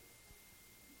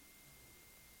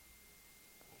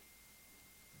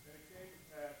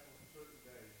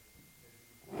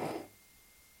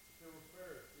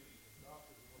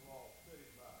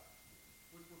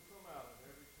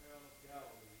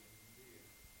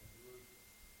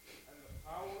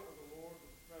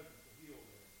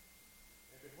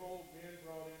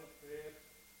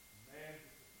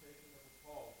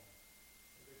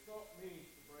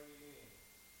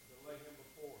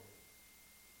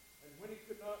when he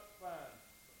could not find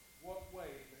what way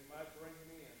they might bring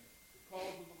him in,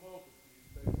 because of the multitude,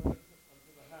 they went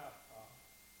unto the housetop,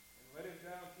 and let him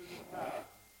down through the house,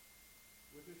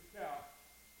 with his couch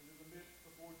into the midst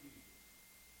before Jesus.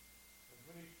 And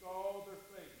when he saw their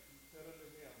faith, he said unto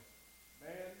him,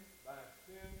 Man, thy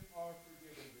sins are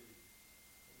forgiven thee.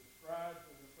 And the scribes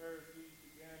and the Pharisees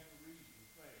began to reason,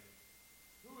 saying,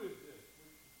 Who is this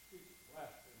which speaks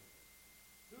blasphemy?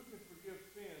 Who can forgive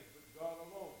sins but God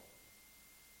alone?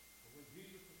 And when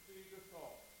Jesus perceived their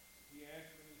thoughts, he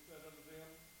answered and said unto them,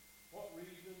 What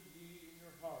reason ye in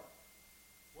your heart?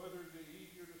 Whether it is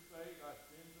easier to say, Thy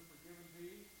sins are forgiven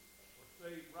thee, or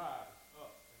say, Rise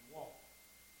up and walk.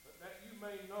 But that you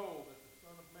may know that the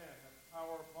Son of Man hath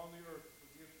power upon the earth to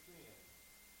forgive sins.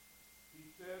 He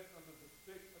said unto the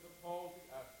sick of the palsy,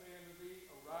 I say unto thee,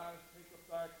 Arise, take up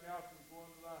thy couch, and go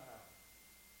unto thy house.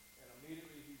 And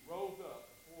immediately he rose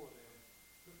up before them,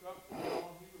 took up the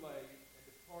stone he lay, and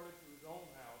departed to his own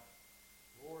house,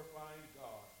 glorifying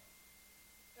God.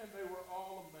 And they were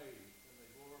all amazed, and they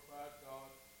glorified God,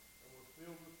 and were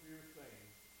filled with fear, saying,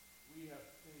 We have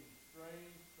seen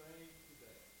strange things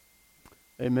today.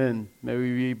 Amen. May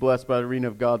we be blessed by the reading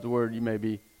of God's word. You may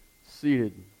be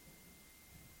seated.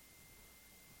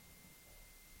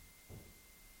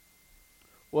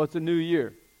 Well, it's a new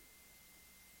year.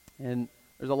 And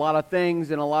there's a lot of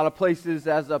things and a lot of places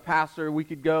as a pastor we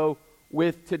could go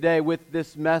with today with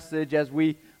this message as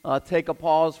we take a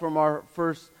pause from our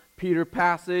First Peter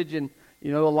passage. And,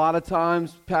 you know, a lot of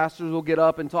times pastors will get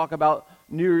up and talk about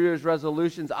New Year's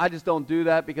resolutions. I just don't do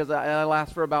that because I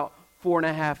last for about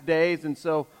 4.5 days. And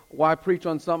so why preach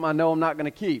on something I know I'm not going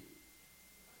to keep?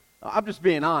 I'm just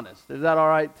being honest. Is that all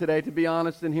right today to be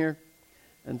honest in here?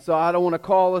 And so I don't want to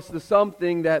call us to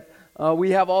something that we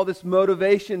have all this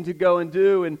motivation to go and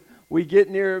do, and we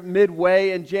get near midway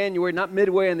in January, not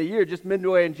midway in the year, just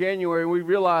midway in January, and we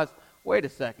realize, wait a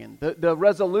second, the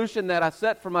resolution that I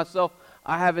set for myself,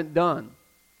 I haven't done.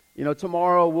 You know,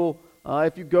 tomorrow we'll,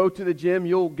 if you go to the gym,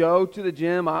 you'll go to the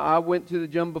gym. I went to the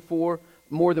gym before,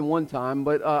 more than one time,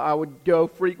 but I would go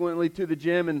frequently to the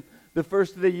gym, and the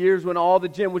first of the years when all the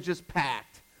gym was just packed.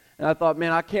 And I thought,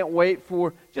 man, I can't wait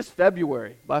for just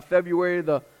February. By February,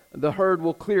 the herd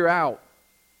will clear out.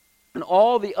 And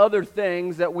all the other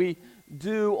things that we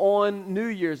do on New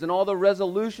Year's and all the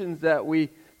resolutions that we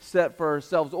set for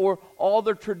ourselves or all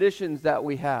the traditions that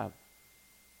we have.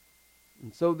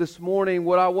 And so this morning,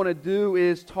 what I want to do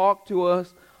is talk to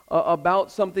us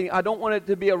about something. I don't want it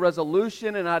to be a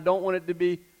resolution and I don't want it to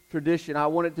be tradition. I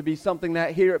want it to be something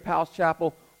that here at Powell's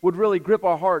Chapel would really grip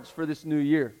our hearts for this new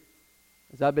year.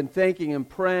 As I've been thinking and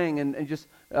praying and just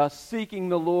seeking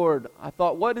the Lord, I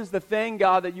thought, what is the thing,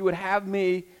 God, that you would have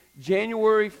me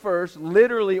January 1st,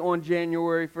 literally on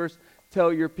January 1st,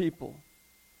 tell your people?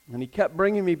 And he kept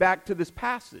bringing me back to this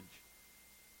passage.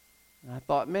 And I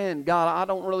thought, man, God, I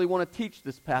don't really want to teach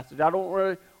this passage. I don't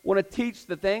really want to teach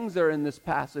the things that are in this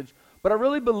passage. But I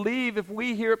really believe if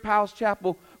we here at Powell's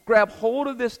Chapel grab hold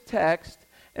of this text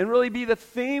and really be the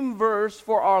theme verse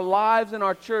for our lives and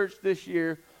our church this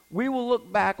year, we will look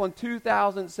back on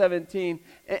 2017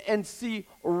 and see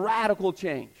radical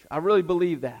change. I really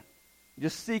believe that.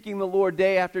 Just seeking the Lord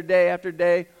day after day after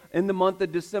day in the month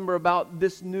of December about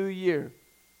this new year.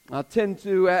 I tend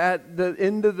to, at the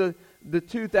end of the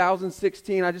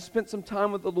 2016, I just spent some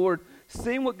time with the Lord,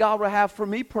 seeing what God would have for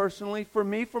me personally, for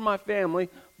me, for my family,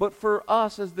 but for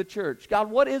us as the church. God,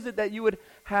 what is it that you would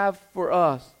have for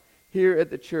us here at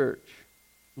the church?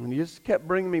 And He just kept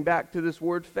bringing me back to this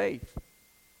word faith.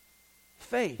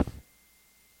 Faith.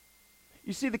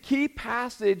 You see, the key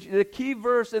passage, the key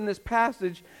verse in this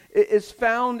passage is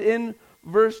found in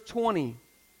verse 20.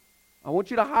 I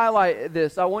want you to highlight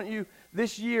this. I want you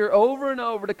this year over and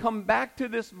over to come back to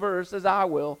this verse, as I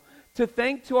will, to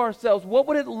think to ourselves, what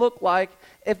would it look like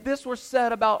if this were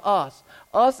said about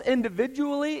us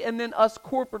individually and then us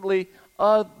corporately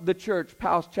of the church,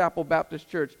 Powell's Chapel Baptist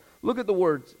Church. Look at the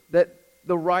words that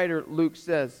the writer Luke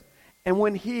says. And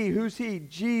when he, who's he?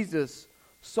 Jesus,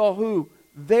 saw who?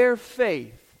 Their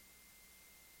faith.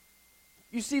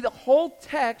 You see, the whole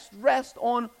text rests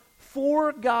on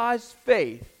four guys'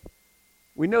 faith.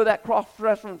 We know that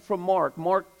cross-reference from Mark.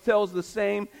 Mark tells the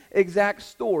same exact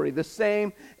story, the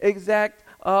same exact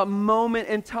moment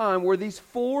in time where these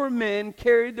four men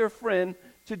carried their friend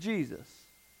to Jesus.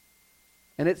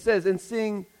 And it says, in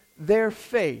seeing their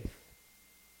faith.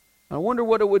 I wonder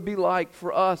what it would be like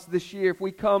for us this year if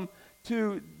we come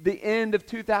to the end of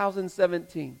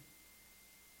 2017.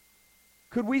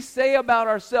 Could we say about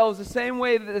ourselves the same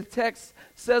way that the text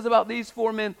says about these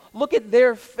four men, look at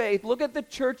their faith, look at the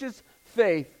church's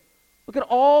faith. Look at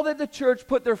all that the church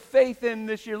put their faith in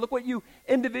this year. Look what you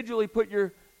individually put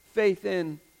your faith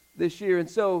in this year. And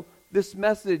so this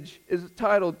message is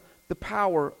titled, The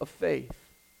Power of Faith.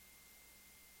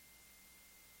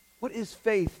 What is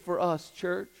faith for us,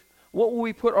 church? What will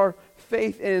we put our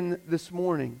faith in this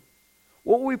morning?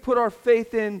 What will we put our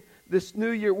faith in this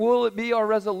new year? Will it be our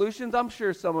resolutions? I'm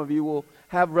sure some of you will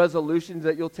have resolutions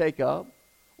that you'll take up.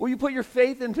 Will you put your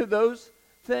faith into those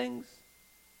things?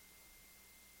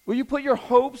 Will you put your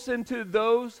hopes into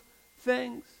those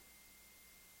things?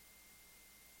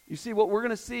 You see, what we're going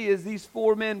to see is these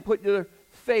four men put their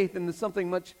faith into something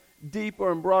much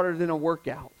deeper and broader than a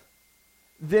workout,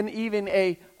 than even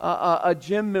a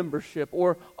gym membership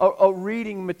or a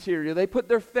reading material. They put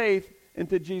their faith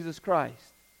into Jesus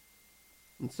Christ.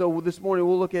 And so this morning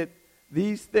we'll look at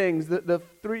these things. The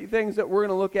three things that we're going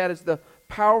to look at is the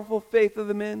powerful faith of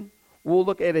the men. We'll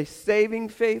look at a saving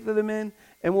faith of the men,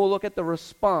 and we'll look at the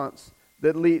response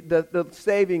that the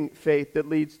saving faith that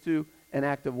leads to an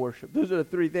act of worship. Those are the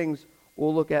three things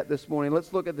we'll look at this morning.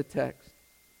 Let's look at the text.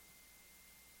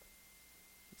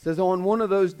 It says, on one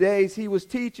of those days he was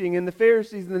teaching, and the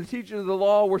Pharisees and the teachers of the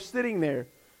law were sitting there,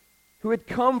 who had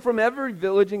come from every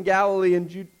village in Galilee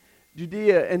and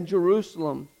Judea and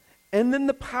Jerusalem. And then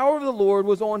the power of the Lord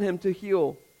was on him to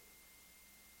heal.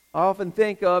 I often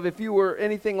think of, if you were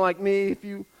anything like me, if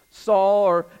you saw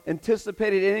or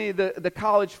anticipated any of the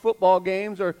college football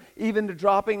games or even the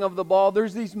dropping of the ball,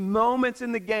 there's these moments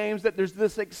in the games that there's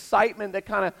this excitement that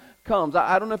kind of comes.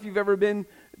 I don't know if you've ever been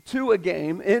to a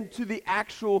game, into the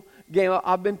actual game.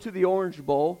 I've been to the Orange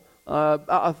Bowl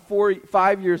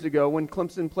 5 years ago when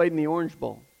Clemson played in the Orange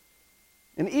Bowl.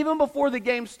 And even before the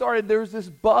game started, there was this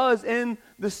buzz in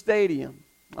the stadium.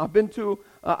 I've been to,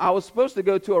 I was supposed to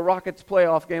go to a Rockets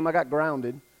playoff game. I got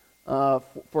grounded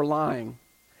for lying.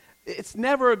 It's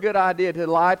never a good idea to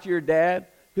lie to your dad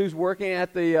who's working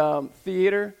at the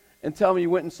theater and tell him you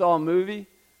went and saw a movie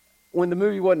when the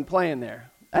movie wasn't playing there.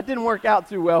 That didn't work out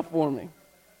too well for me.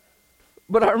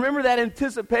 But I remember that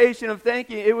anticipation of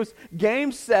thinking it was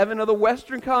Game 7 of the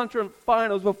Western Conference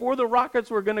Finals before the Rockets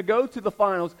were going to go to the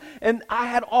finals. And I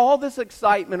had all this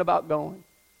excitement about going.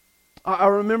 I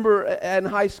remember in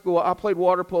high school, I played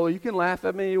water polo. You can laugh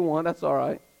at me if you want. That's all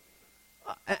right.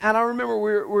 And I remember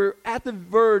we were at the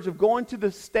verge of going to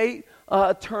the state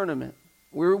tournament.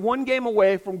 We were one game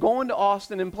away from going to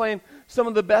Austin and playing some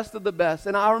of the best.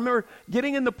 And I remember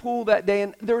getting in the pool that day,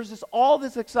 and there was all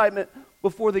this excitement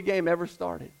before the game ever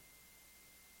started.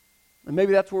 And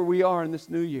maybe that's where we are in this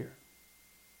new year.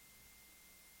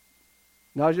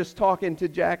 And I was just talking to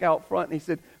Jack out front, and he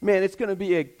said, man, it's going to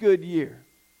be a good year.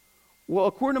 Well,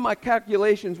 according to my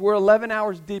calculations, we're 11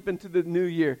 hours deep into the new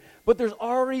year. But there's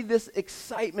already this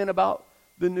excitement about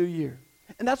the new year.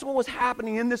 And that's what was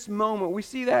happening in this moment. We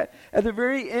see that at the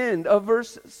very end of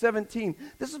verse 17.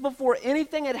 This is before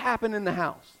anything had happened in the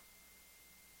house.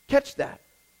 Catch that,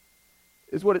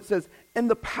 is what it says. And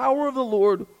the power of the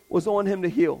Lord was on him to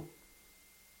heal.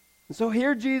 And so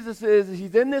here Jesus is,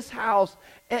 he's in this house,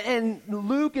 and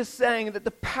Luke is saying that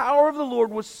the power of the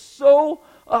Lord was so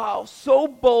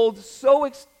bold,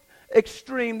 so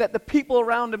extreme that the people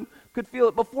around him could feel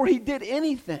it before he did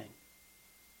anything.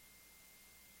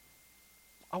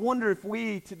 I wonder if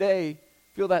we today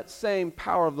feel that same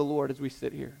power of the Lord as we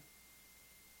sit here.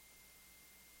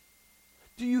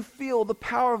 Do you feel the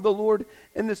power of the Lord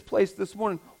in this place this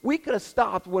morning? We could have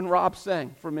stopped when Rob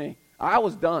sang for me. I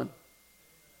was done.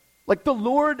 Like the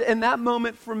Lord in that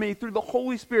moment for me, through the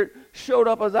Holy Spirit, showed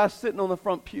up as I was sitting on the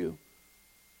front pew.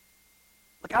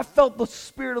 Like I felt the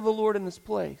Spirit of the Lord in this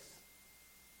place.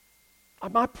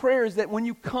 My prayer is that when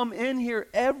you come in here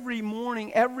every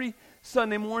morning, every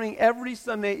Sunday morning, every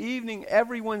Sunday evening,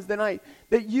 every Wednesday night,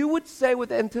 that you would say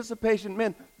with anticipation,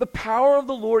 man, the power of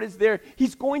the Lord is there.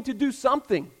 He's going to do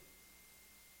something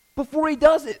before he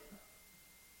does it.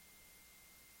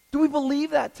 Do we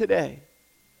believe that today?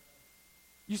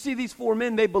 You see these four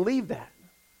men, they believe that.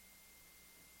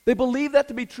 They believe that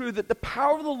to be true, that the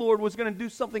power of the Lord was going to do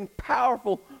something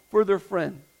powerful for their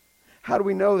friend. How do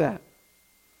we know that?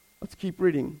 Let's keep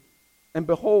reading. And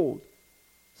behold,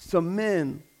 some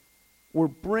men were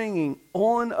bringing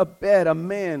on a bed a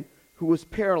man who was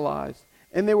paralyzed.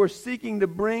 And they were seeking to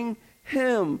bring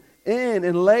him in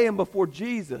and lay him before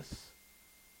Jesus.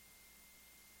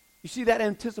 You see that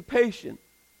anticipation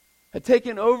had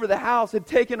taken over the house, had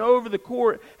taken over the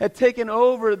court, had taken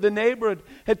over the neighborhood,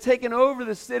 had taken over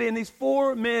the city. And these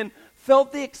four men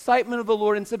felt the excitement of the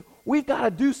Lord and said, we've got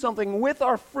to do something with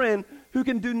our friend who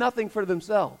can do nothing for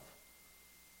themselves.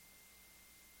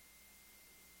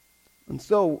 And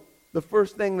so, the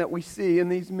first thing that we see in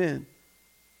these men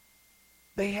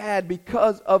They had,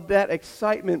 because of that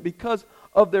excitement, because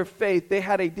of their faith, they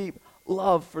had a deep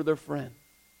love for their friend.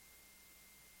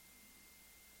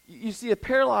 You see, a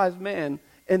paralyzed man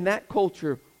in that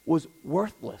culture was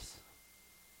worthless.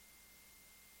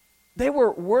 They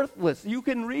were worthless. You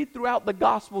can read throughout the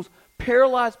Gospels,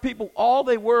 paralyzed people, all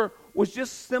they were was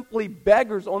just simply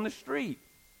beggars on the street.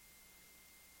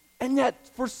 And yet,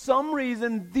 for some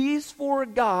reason, these four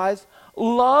guys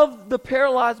loved the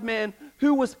paralyzed man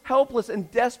who was helpless and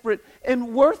desperate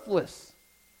and worthless.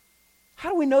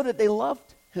 How do we know that they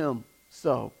loved him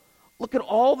so? Look at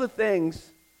all the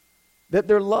things that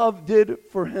their love did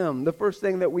for him. The first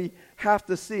thing that we have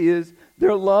to see is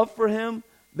their love for him,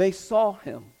 they saw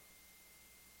him.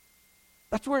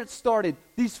 That's where it started.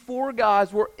 These four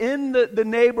guys were in the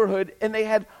neighborhood and they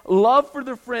had love for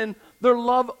their friend. Their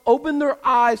love opened their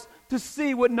eyes to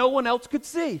see what no one else could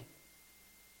see.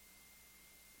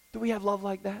 Do we have love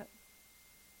like that?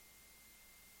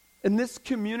 In this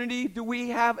community, do we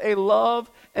have a love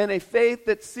and a faith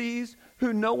that sees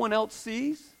who no one else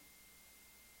sees?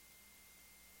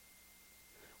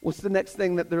 What's the next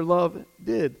thing that their love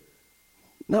did?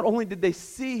 Not only did they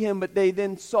see him, but they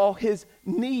then saw his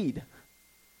need.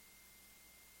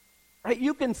 Right?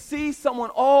 You can see someone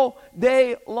all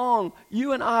day long.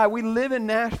 You and I, we live in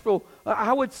Nashville.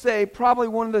 I would say probably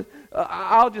one of the,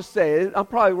 I'll just say it, I'm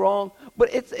probably wrong,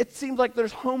 but it seems like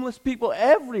there's homeless people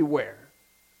everywhere.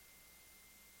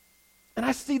 And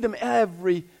I see them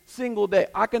every single day.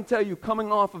 I can tell you,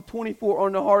 coming off of 24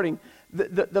 on the Harding,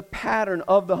 the pattern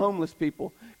of the homeless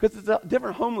people. Because it's a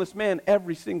different homeless man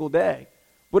every single day.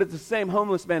 But it's the same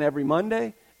homeless man every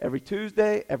Monday, every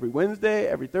Tuesday, every Wednesday,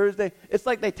 every Thursday. It's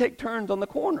like they take turns on the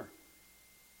corner.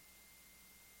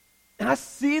 And I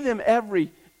see them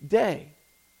every day.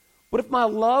 But if my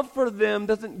love for them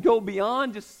doesn't go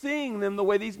beyond just seeing them the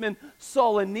way these men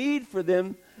saw a need for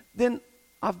them, then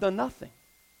I've done nothing.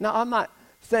 Now, I'm not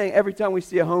saying every time we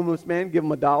see a homeless man, give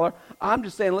him $1. I'm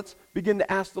just saying let's begin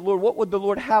to ask the Lord, what would the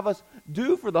Lord have us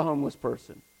do for the homeless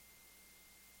person?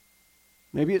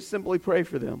 Maybe it's simply pray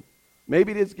for them.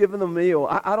 Maybe it's giving them a meal.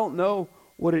 I don't know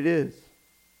what it is.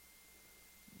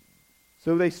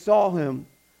 So they saw him.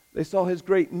 They saw his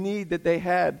great need that they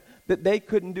had that they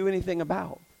couldn't do anything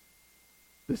about.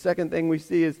 The second thing we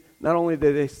see is not only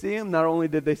did they see him, not only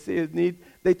did they see his need,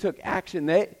 they took action.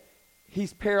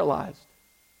 He's paralyzed.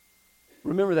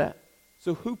 Remember that.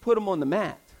 So who put him on the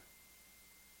mat?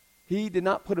 He did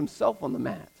not put himself on the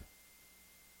mat.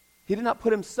 He did not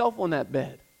put himself on that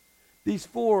bed. These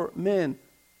four men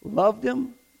loved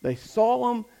him. They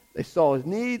saw him. They saw his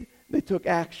need. They took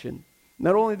action.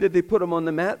 Not only did they put him on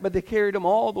the mat, but they carried him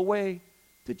all the way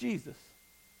to Jesus.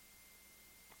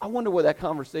 I wonder what that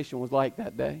conversation was like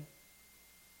that day.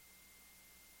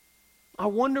 I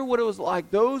wonder what it was like.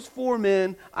 Those four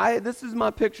men, this is my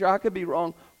picture, I could be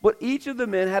wrong, but each of the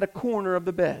men had a corner of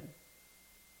the bed.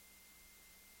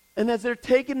 And as they're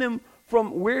taking him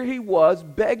from where he was,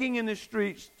 begging in the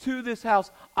streets, to this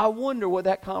house, I wonder what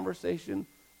that conversation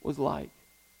was like.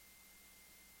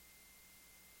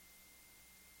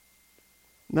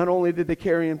 Not only did they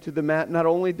carry him to the mat, not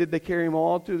only did they carry him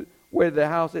all to where the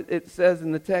house, it says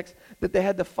in the text that they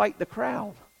had to fight the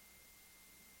crowd.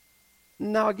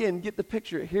 Now again, get the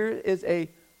picture. Here is a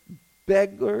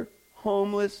beggar,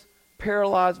 homeless,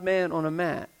 paralyzed man on a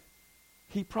mat.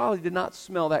 He probably did not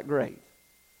smell that great.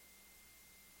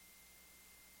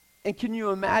 And can you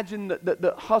imagine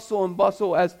the hustle and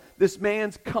bustle as this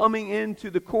man's coming into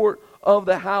the court of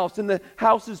the house, and the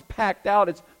house is packed out.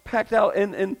 It's packed out,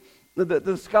 and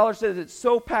the scholar says it's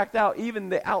so packed out, even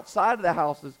the outside of the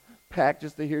house is packed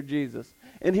just to hear Jesus.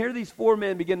 And here these four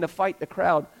men begin to fight the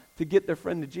crowd to get their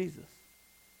friend to Jesus.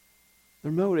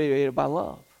 They're motivated by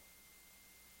love.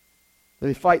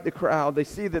 They fight the crowd. They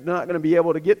see that they're not going to be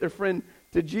able to get their friend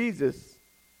to Jesus.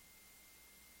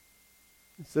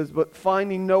 It says, but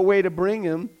finding no way to bring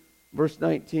him, verse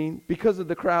 19, because of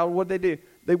the crowd, what did they do?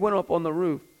 They went up on the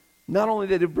roof. Not only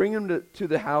did they bring him to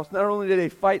the house, not only did they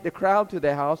fight the crowd to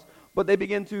the house, but they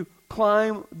began to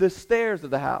climb the stairs of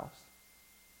the house.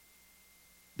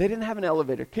 They didn't have an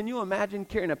elevator. Can you imagine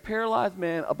carrying a paralyzed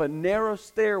man up a narrow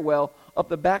stairwell up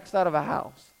the backside of a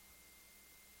house?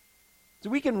 So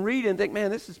we can read and think,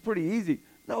 man, this is pretty easy.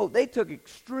 No, they took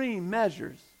extreme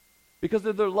measures because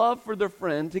of their love for their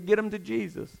friend to get him to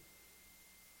Jesus.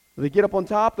 They get up on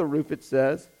top of the roof, it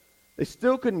says. They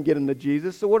still couldn't get him to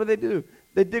Jesus, so what do?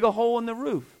 They dig a hole in the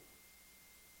roof.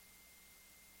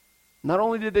 Not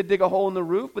only did they dig a hole in the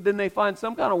roof, but then they find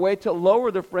some kind of way to lower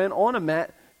their friend on a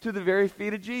mat to the very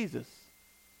feet of Jesus.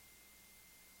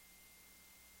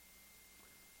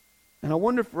 And I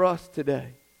wonder for us today,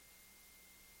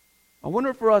 I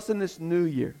wonder for us in this new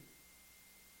year,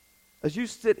 as you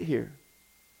sit here,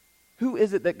 who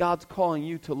is it that God's calling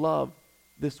you to love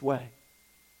this way?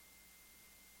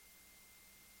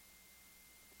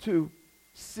 To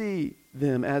see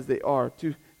them as they are,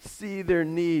 to see their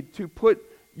need, to put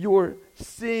your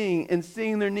seeing and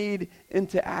seeing their need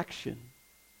into action.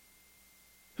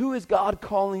 Who is God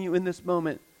calling you in this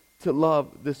moment to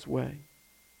love this way?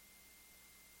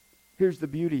 Here's the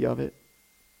beauty of it.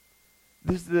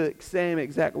 This is the same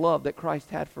exact love that Christ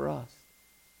had for us.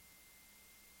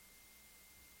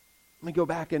 Let me go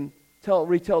back and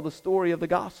retell the story of the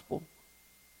gospel.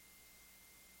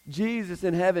 Jesus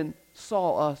in heaven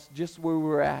saw us just where we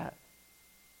were at.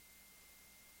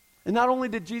 And not only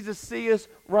did Jesus see us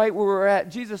right where we were at,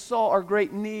 Jesus saw our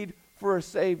great need for a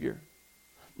Savior.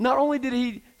 Not only did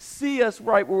he see us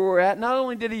right where we were at, not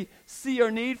only did he see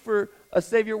our need for a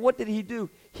Savior, what did he do?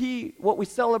 What we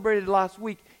celebrated last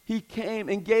week, he came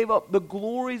and gave up the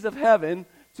glories of heaven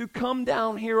to come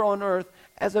down here on earth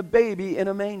as a baby in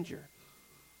a manger.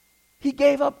 He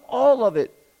gave up all of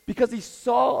it because he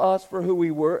saw us for who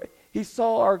we were. He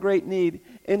saw our great need,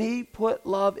 and he put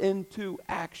love into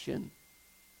action.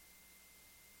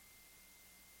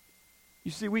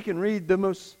 You see, we can read the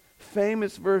most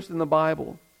famous verse in the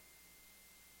Bible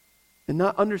and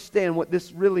not understand what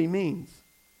this really means.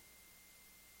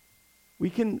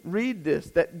 We can read this,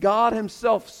 that God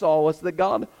himself saw us, that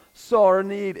God saw our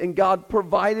need, and God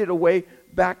provided a way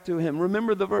back to him.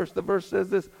 Remember the verse. The verse says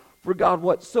this, for God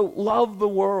what? So loved the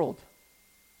world,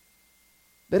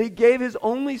 that he gave his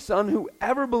only Son,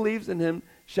 whoever believes in him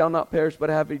shall not perish but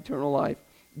have eternal life.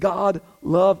 God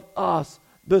loved us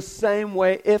the same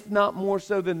way, if not more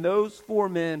so, than those four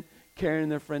men carrying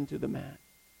their friend to the mat.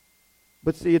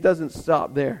 But see, it doesn't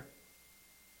stop there.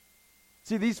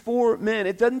 See, these four men,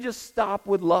 it doesn't just stop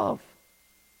with love,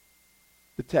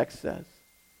 the text says.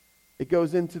 It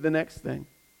goes into the next thing.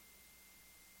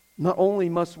 Not only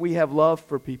must we have love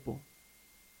for people,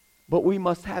 but we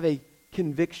must have a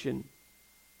conviction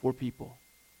for people.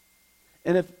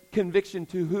 And a conviction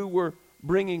to who we're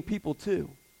bringing people to.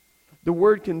 The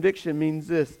word conviction means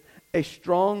this, a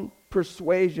strong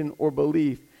persuasion or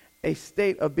belief, a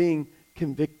state of being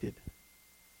convicted.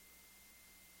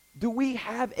 Do we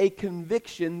have a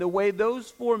conviction the way those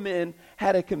four men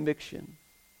had a conviction?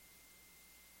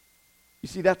 You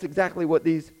see, that's exactly what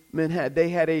these men had. They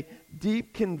had a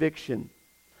deep conviction.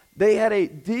 They had a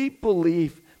deep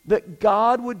belief that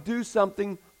God would do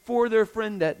something for their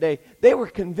friend that day. They were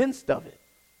convinced of it.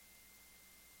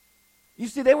 You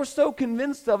see, they were so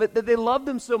convinced of it that they loved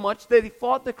him so much that they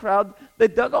fought the crowd, they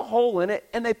dug a hole in it,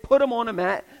 and they put him on a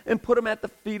mat and put him at the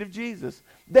feet of Jesus.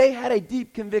 They had a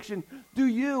deep conviction. Do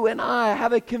you and I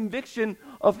have a conviction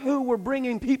of who we're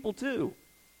bringing people to?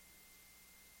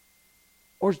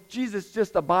 Or is Jesus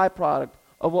just a byproduct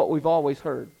of what we've always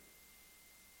heard?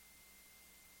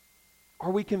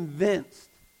 Are we convinced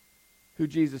who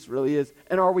Jesus really is?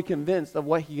 And are we convinced of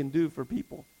what he can do for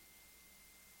people?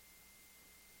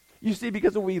 You see,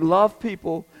 because when we love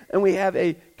people and we have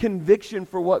a conviction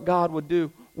for what God would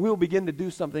do, we'll begin to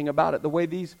do something about it the way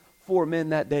these four men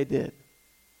that day did.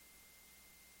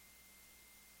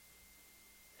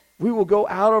 We will go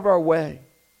out of our way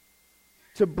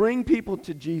to bring people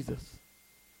to Jesus.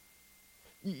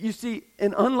 You see,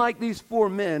 and unlike these four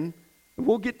men,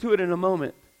 we'll get to it in a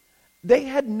moment, they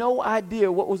had no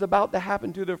idea what was about to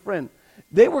happen to their friend.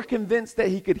 They were convinced that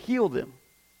he could heal them.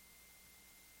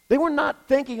 They were not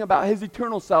thinking about his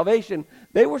eternal salvation.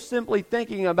 They were simply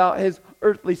thinking about his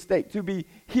earthly state, to be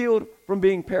healed from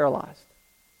being paralyzed.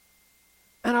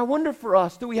 And I wonder for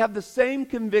us, do we have the same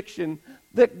conviction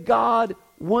that God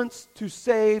wants to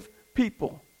save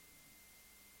people?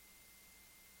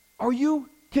 Are you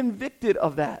convicted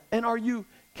of that? And are you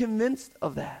convinced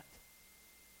of that?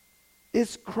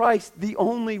 Is Christ the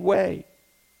only way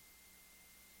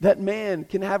that man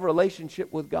can have a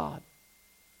relationship with God?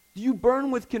 Do you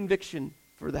burn with conviction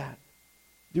for that?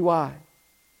 Do I?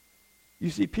 You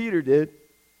see, Peter did.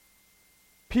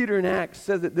 Peter in Acts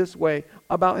says it this way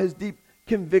about his deep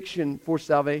conviction for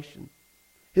salvation.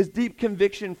 His deep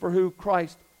conviction for who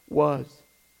Christ was.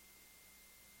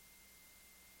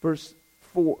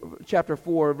 Chapter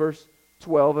 4, verse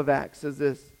 12 of Acts says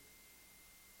this.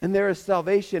 And there is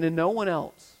salvation in no one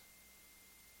else.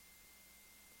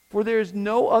 For there is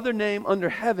no other name under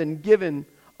heaven given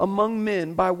among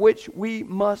men by which we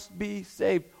must be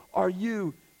saved. Are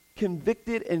you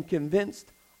convicted and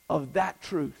convinced of that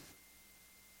truth?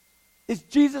 Is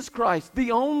Jesus Christ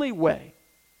the only way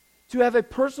to have a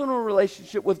personal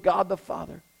relationship with God the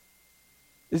Father?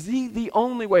 Is he the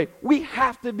only way? We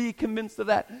have to be convinced of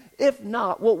that. If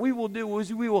not, what we will do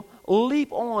is we will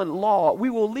leap on law. We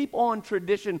will leap on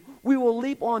tradition. We will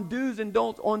leap on do's and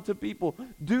don'ts onto people.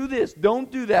 Do this, don't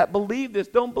do that. Believe this,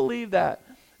 don't believe that.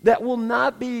 That will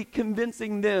not be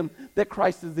convincing them that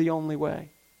Christ is the only way.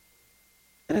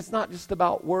 And it's not just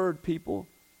about word, people.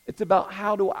 It's about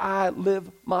how do I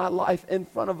live my life in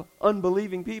front of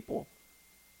unbelieving people.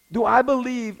 Do I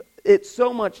believe it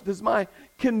so much? Does my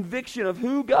conviction of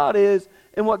who God is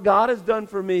and what God has done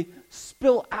for me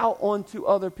spill out onto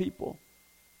other people?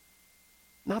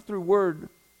 Not through word,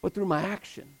 but through my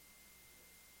action.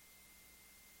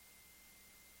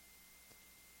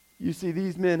 You see,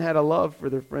 these men had a love for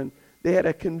their friend. They had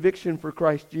a conviction for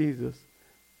Christ Jesus.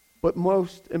 But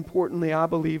most importantly, I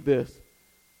believe this.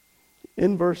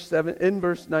 In verse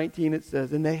 19 it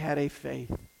says, and they had a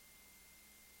faith.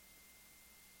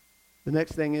 The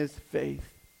next thing is faith.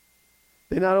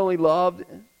 They not only loved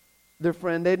their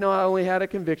friend, they not only had a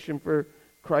conviction for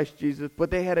Christ Jesus, but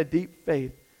they had a deep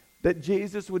faith that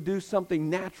Jesus would do something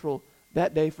natural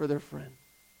that day for their friend.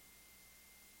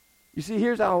 You see,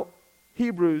 here's how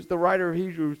Hebrews, the writer of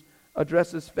Hebrews,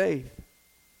 addresses faith.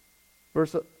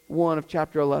 Verse 1 of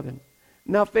chapter 11.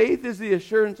 Now faith is the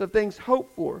assurance of things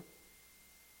hoped for,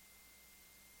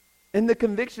 and the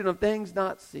conviction of things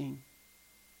not seen.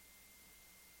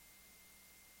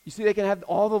 You see, they can have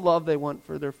all the love they want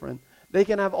for their friend. They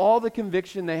can have all the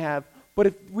conviction they have. But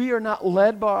if we are not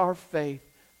led by our faith,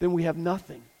 then we have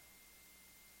nothing.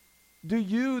 Do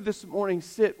you this morning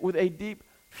sit with a deep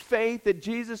faith that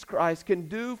Jesus Christ can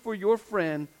do for your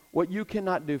friend what you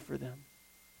cannot do for them?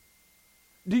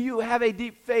 Do you have a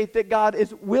deep faith that God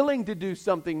is willing to do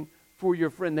something for your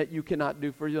friend that you cannot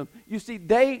do for them? You see,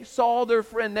 they saw their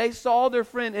friend. They saw their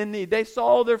friend in need. They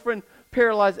saw their friend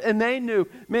paralyzed, and they knew,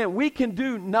 man, we can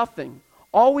do nothing.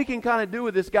 All we can kind of do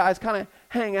with this guy is kind of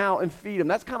hang out and feed him.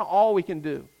 That's kind of all we can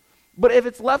do. But if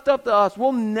it's left up to us,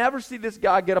 we'll never see this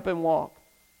guy get up and walk.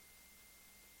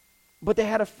 But they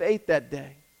had a faith that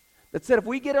day that said, if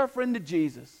we get our friend to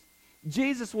Jesus,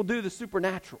 Jesus will do the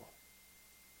supernatural.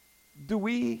 Do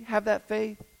we have that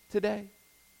faith today?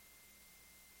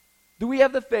 Do we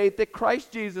have the faith that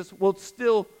Christ Jesus will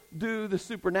still do the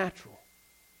supernatural?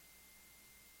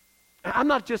 I'm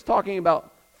not just talking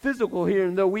about physical here,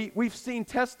 and though we've seen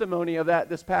testimony of that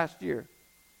this past year.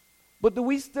 But do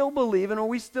we still believe, and are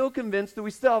we still convinced, do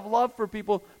we still have love for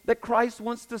people, that Christ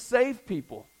wants to save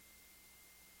people?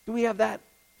 Do we have that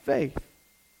faith?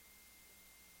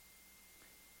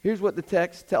 Here's what the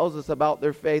text tells us about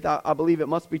their faith. I believe it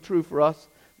must be true for us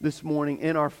this morning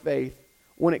in our faith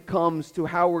when it comes to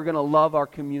how we're going to love our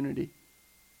community.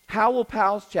 How will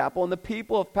Powell's Chapel and the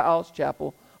people of Powell's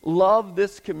Chapel love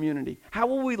this community? How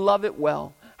will we love it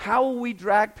well? How will we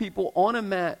drag people on a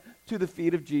mat to the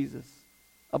feet of Jesus?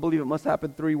 I believe it must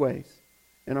happen three ways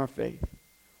in our faith.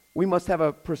 We must have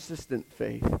a persistent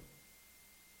faith.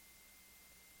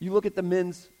 You look at the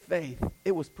men's faith,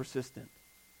 it was persistent.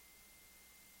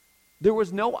 There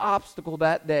was no obstacle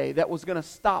that day that was going to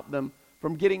stop them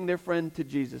from getting their friend to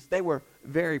Jesus. They were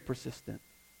very persistent.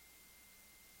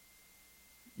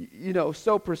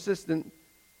 So persistent,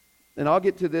 and I'll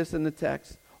get to this in the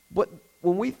text, but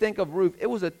when we think of roof, it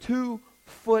was a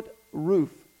 2-foot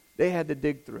roof they had to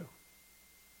dig through.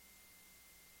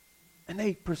 And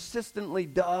they persistently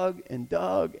dug and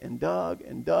dug and dug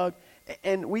and dug.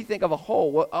 And we think of a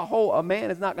hole. A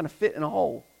man is not going to fit in a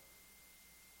hole.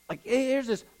 Like, here's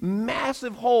this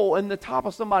massive hole in the top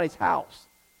of somebody's house.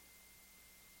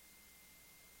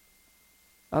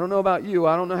 I don't know about you.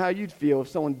 I don't know how you'd feel if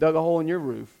someone dug a hole in your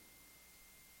roof.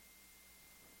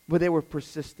 But they were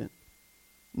persistent.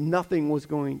 Nothing was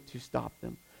going to stop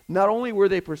them. Not only were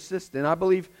they persistent, I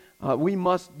believe we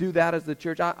must do that as the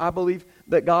church. I believe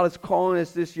that God is calling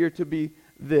us this year to be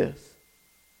this.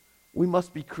 We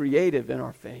must be creative in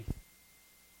our faith.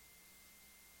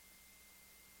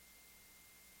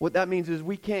 What that means is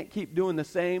we can't keep doing the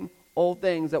same old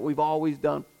things that we've always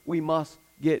done. We must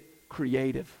get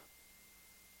creative.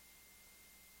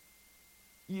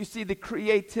 You see, the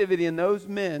creativity in those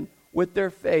men with their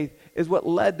faith is what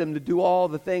led them to do all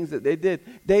the things that they did.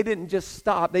 They didn't just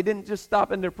stop. They didn't just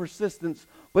stop in their persistence,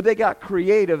 but they got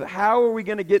creative. How are we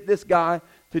going to get this guy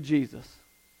to Jesus?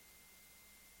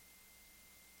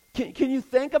 Can you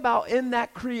think about in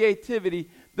that creativity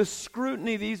the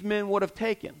scrutiny these men would have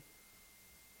taken?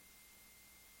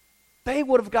 They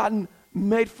would have gotten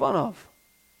made fun of.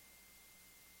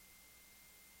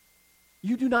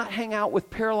 You do not hang out with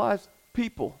paralyzed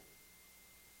people.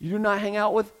 You do not hang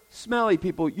out with smelly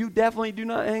people. You definitely do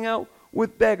not hang out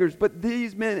with beggars. But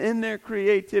these men, in their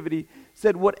creativity,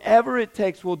 said, whatever it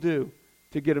takes, we'll do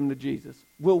to get them to Jesus?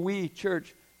 Will we,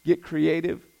 church, get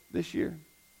creative this year?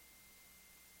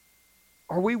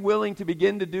 Are we willing to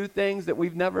begin to do things that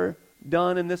we've never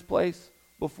done in this place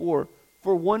before?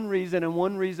 For one reason and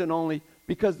one reason only,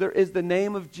 because there is the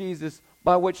name of Jesus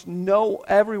by which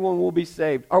everyone will be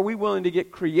saved. Are we willing to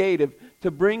get creative to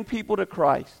bring people to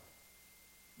Christ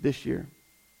this year?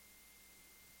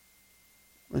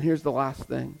 And here's the last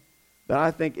thing that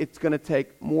I think it's going to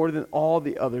take more than all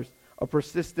the others. A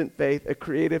persistent faith, a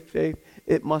creative faith.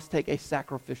 It must take a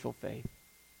sacrificial faith.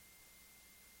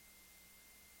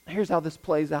 Here's how this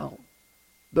plays out.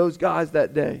 Those guys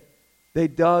that day, they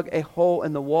dug a hole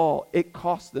in the wall. It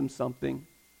cost them something.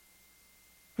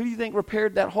 Who do you think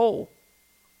repaired that hole?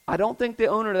 I don't think the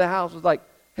owner of the house was like,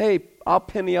 hey, I'll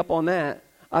penny up on that.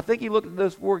 I think he looked at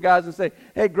those 4 guys and said,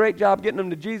 hey, great job getting them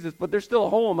to Jesus, but there's still a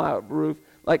hole in my roof.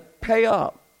 Like, pay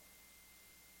up.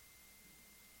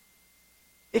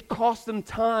 It cost them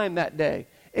time that day.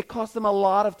 It cost them a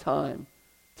lot of time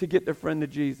to get their friend to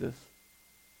Jesus.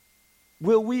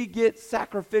 Will we get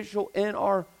sacrificial in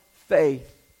our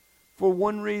faith for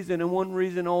one reason and one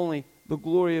reason only, the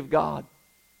glory of God?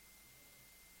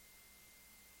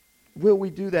 Will we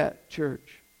do that,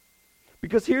 church?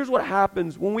 Because here's what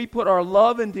happens when we put our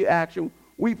love into action,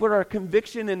 we put our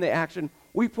conviction into action,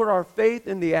 we put our faith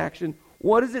into action.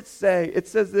 What does it say? It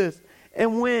says this,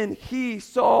 and when he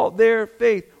saw their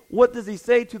faith, what does he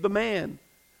say to the man?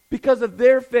 Because of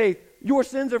their faith, your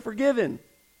sins are forgiven.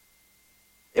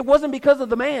 It wasn't because of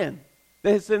the man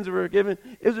that his sins were forgiven.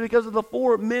 It was because of the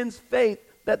 4 men's faith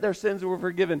that their sins were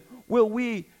forgiven. Will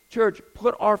we, church,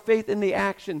 put our faith into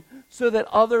action so that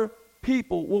other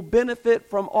people will benefit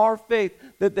from our faith,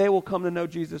 that they will come to know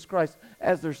Jesus Christ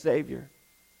as their Savior?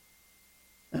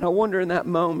 And I wonder in that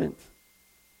moment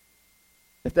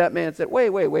if that man said, wait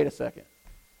a second.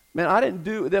 Man, I didn't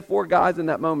do, the 4 guys in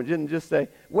that moment didn't just say,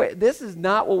 wait, this is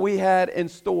not what we had in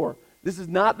store. This is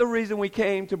not the reason we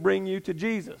came to bring you to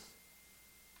Jesus.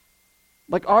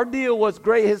 Like, our deal was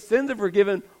great, his sins are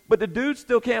forgiven, but the dude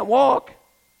still can't walk.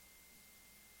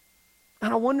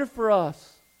 And I wonder for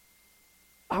us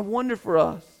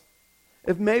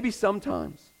if maybe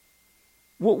sometimes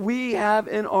what we have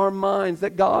in our minds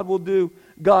that God will do,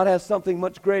 God has something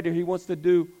much greater he wants to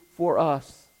do for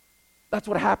us. That's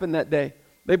what happened that day.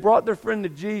 They brought their friend to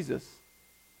Jesus.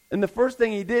 And the first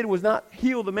thing he did was not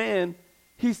heal the man.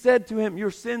 He said to him,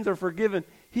 your sins are forgiven.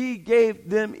 He gave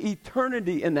them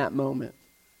eternity in that moment.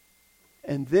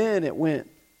 And then it went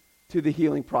to the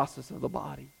healing process of the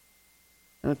body.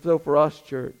 And so for us,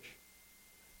 church,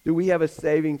 do we have a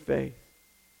saving faith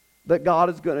that God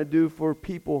is going to do for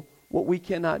people what we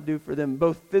cannot do for them,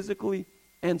 both physically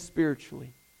and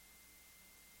spiritually?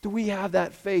 Do we have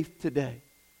that faith today?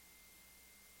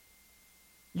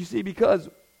 You see, because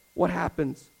what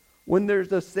happens when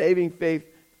there's a saving faith,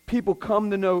 people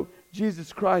come to know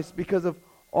Jesus Christ because of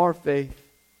our faith.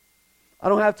 I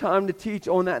don't have time to teach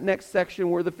on that next section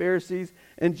where the Pharisees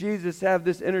and Jesus have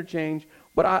this interchange,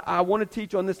 but I want to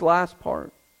teach on this last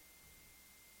part.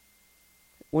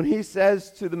 When he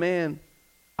says to the man,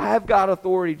 I have got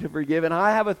authority to forgive and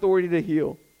I have authority to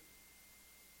heal.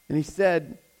 And he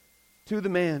said to the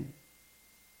man,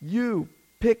 you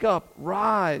pick up,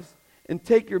 rise, and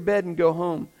take your bed and go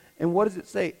home. And what does it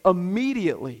say?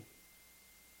 Immediately,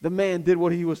 the man did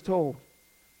what he was told.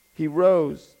 He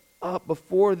rose up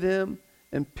before them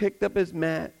and picked up his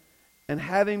mat. And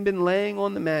having been laying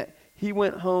on the mat, he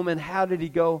went home. And how did he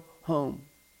go home?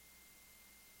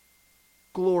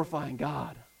 Glorifying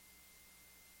God.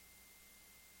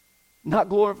 Not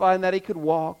glorifying that he could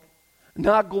walk.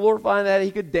 Not glorifying that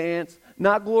he could dance.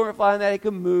 Not glorifying that he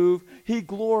could move. He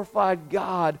glorified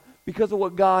God because of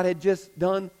what God had just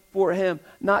done for him.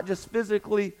 Not just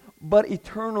physically, but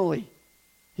eternally.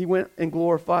 He went and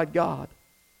glorified God.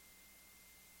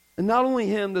 And not only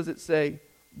him does it say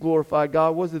glorified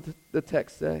God. What does the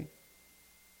text say?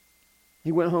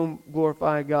 He went home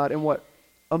glorifying God. And what?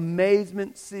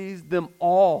 Amazement seized them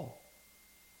all.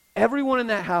 Everyone in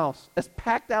that house, as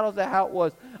packed out as that house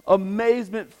was,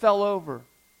 amazement fell over.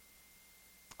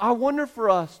 I wonder for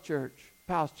us, church,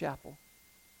 Powell's Chapel,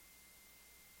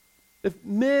 if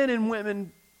men and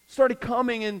women started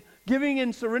coming and giving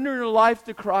and surrendering their life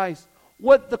to Christ,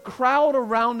 what the crowd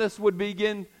around us would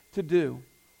begin to do.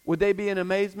 Would they be in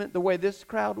amazement the way this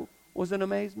crowd was in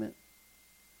amazement?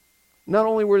 Not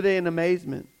only were they in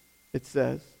amazement, it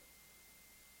says,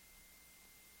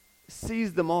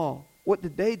 seized them all. What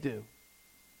did they do?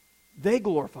 They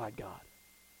glorified God.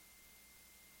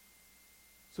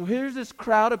 So here's this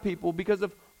crowd of people, because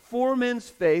of 4 men's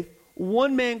faith,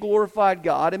 one man glorified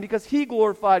God, and because he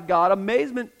glorified God,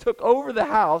 amazement took over the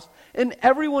house, and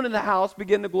everyone in the house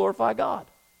began to glorify God.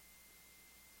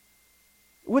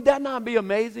 Would that not be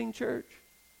amazing, church?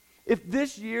 If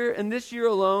this year and this year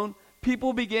alone,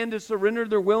 people began to surrender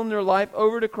their will and their life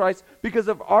over to Christ because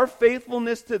of our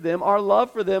faithfulness to them, our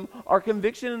love for them, our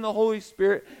conviction in the Holy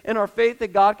Spirit, and our faith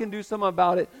that God can do something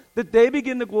about it, that they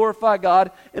begin to glorify God,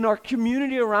 and our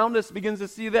community around us begins to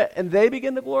see that, and they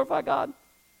begin to glorify God.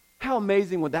 How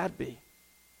amazing would that be?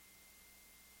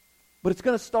 But it's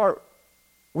going to start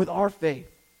with our faith,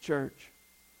 church,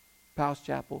 Powell's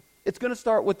Chapel. It's going to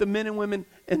start with the men and women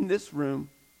in this room,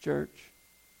 church.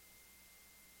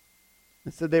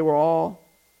 And so they were all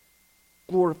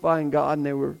glorifying God, and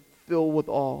they were filled with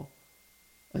awe.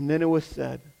 And then it was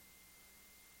said,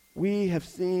 we have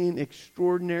seen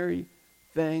extraordinary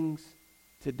things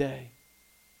today.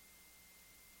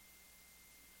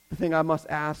 The thing I must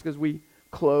ask as we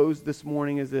close this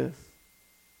morning is this.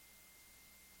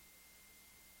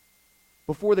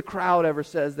 Before the crowd ever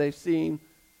says they've seen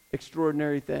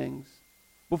extraordinary things,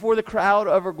 before the crowd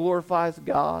ever glorifies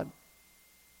God,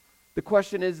 the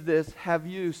question is this: have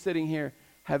you, sitting here,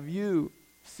 have you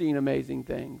seen amazing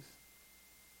things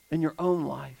in your own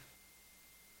life?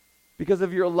 Because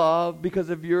of your love, because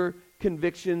of your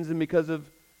convictions, and because of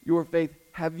your faith,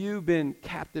 have you been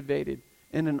captivated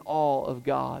and in awe of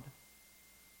God?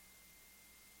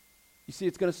 You see,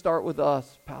 it's going to start with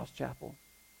us, Powell's Chapel.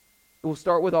 It will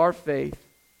start with our faith.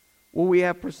 Will we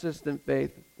have persistent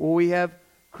faith? Will we have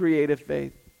creative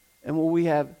faith? And will we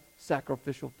have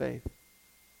sacrificial faith?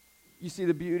 You see,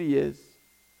 the beauty is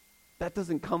that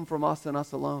doesn't come from us and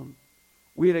us alone.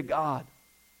 We had a God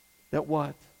that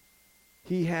what?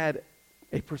 He had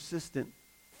a persistent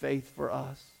faith for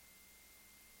us.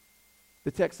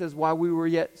 The text says, while we were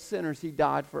yet sinners, he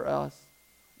died for us.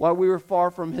 While we were far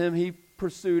from him, he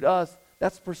pursued us.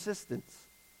 That's persistence.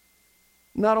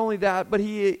 Not only that, but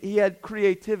he had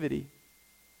creativity.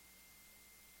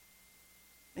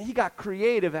 And he got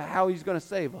creative at how he's going to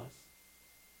save us.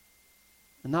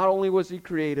 And not only was he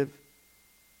creative,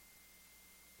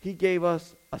 he gave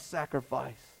us a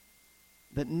sacrifice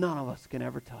that none of us can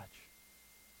ever touch.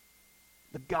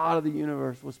 The God of the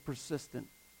universe was persistent,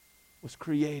 was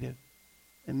creative,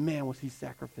 and man, was he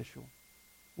sacrificial.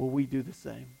 Will we do the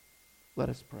same? Let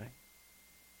us pray.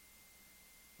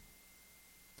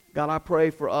 God, I pray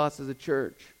for us as a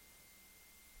church.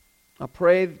 I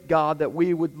pray, God, that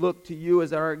we would look to you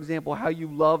as our example, how you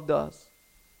loved us,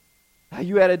 how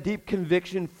you had a deep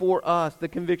conviction for us. The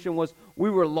conviction was we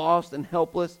were lost and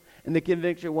helpless, and the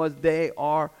conviction was they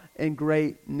are in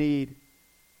great need.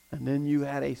 And then you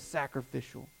had a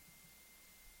sacrificial,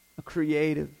 a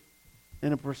creative,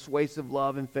 and a persuasive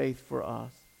love and faith for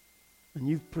us. And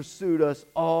you've pursued us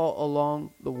all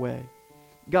along the way.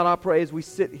 God, I pray as we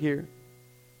sit here,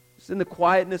 just in the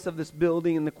quietness of this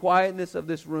building, in the quietness of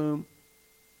this room,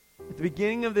 at the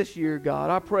beginning of this year, God,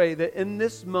 I pray that in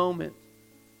this moment,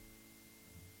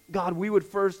 God, we would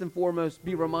first and foremost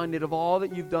be reminded of all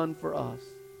that you've done for us.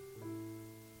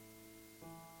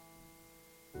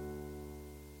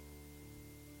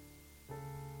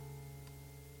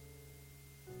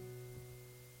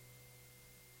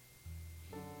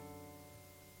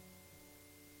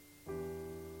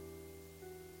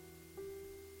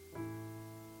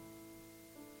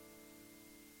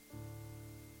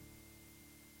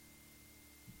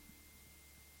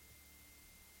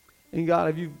 And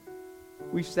God,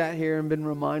 we've sat here and been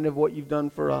reminded of what you've done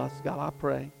for us. God, I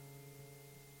pray.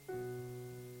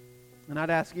 And I'd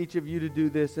ask each of you to do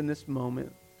this in this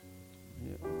moment.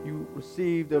 You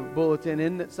received a bulletin.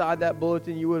 Inside that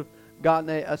bulletin, you would have gotten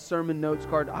a sermon notes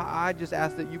card. I just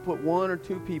ask that you put one or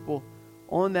two people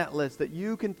on that list that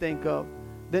you can think of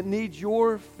that needs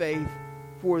your faith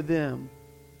for them.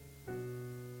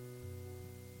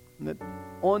 And that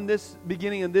on this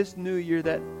beginning of this new year,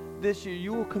 that this year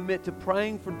you will commit to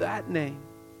praying for that name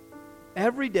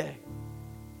every day.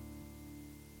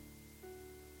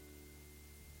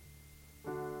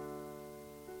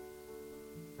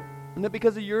 And that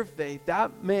because of your faith,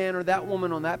 that man or that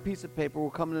woman on that piece of paper will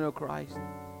come to know Christ.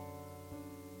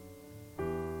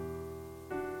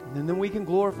 And then we can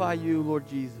glorify you, Lord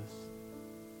Jesus.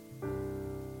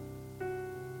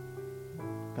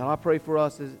 God, I pray for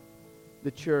us as the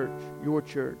church, your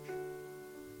church.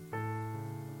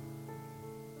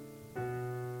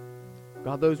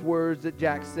 God, those words that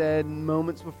Jack said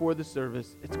moments before the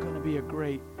service, it's going to be a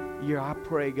great year. I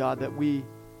pray, God, that we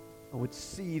would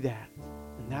see that.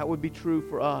 And that would be true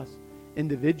for us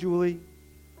individually,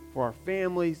 for our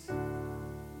families,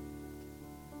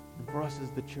 and for us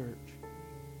as the church.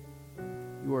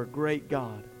 You are a great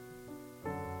God.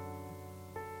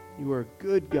 You are a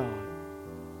good God.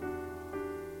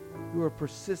 You are a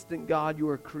persistent God. You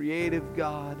are a creative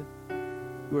God.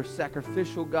 You are a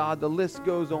sacrificial God. The list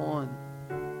goes on.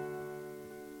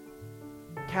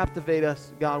 Captivate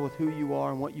us, God, with who you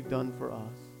are and what you've done for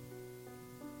us.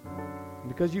 And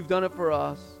because you've done it for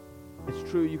us, it's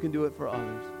true you can do it for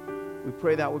others. We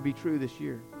pray that would be true this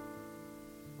year.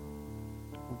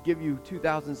 We'll give you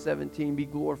 2017. Be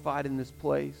glorified in this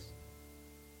place.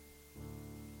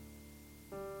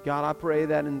 God, I pray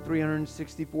that in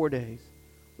 364 days,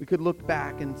 we could look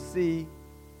back and see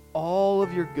all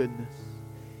of your goodness.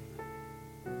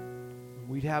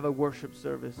 We'd have a worship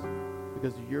service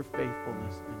because of your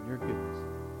faithfulness and your goodness.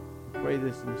 We pray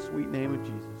this in the sweet name of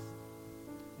Jesus.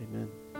 Amen.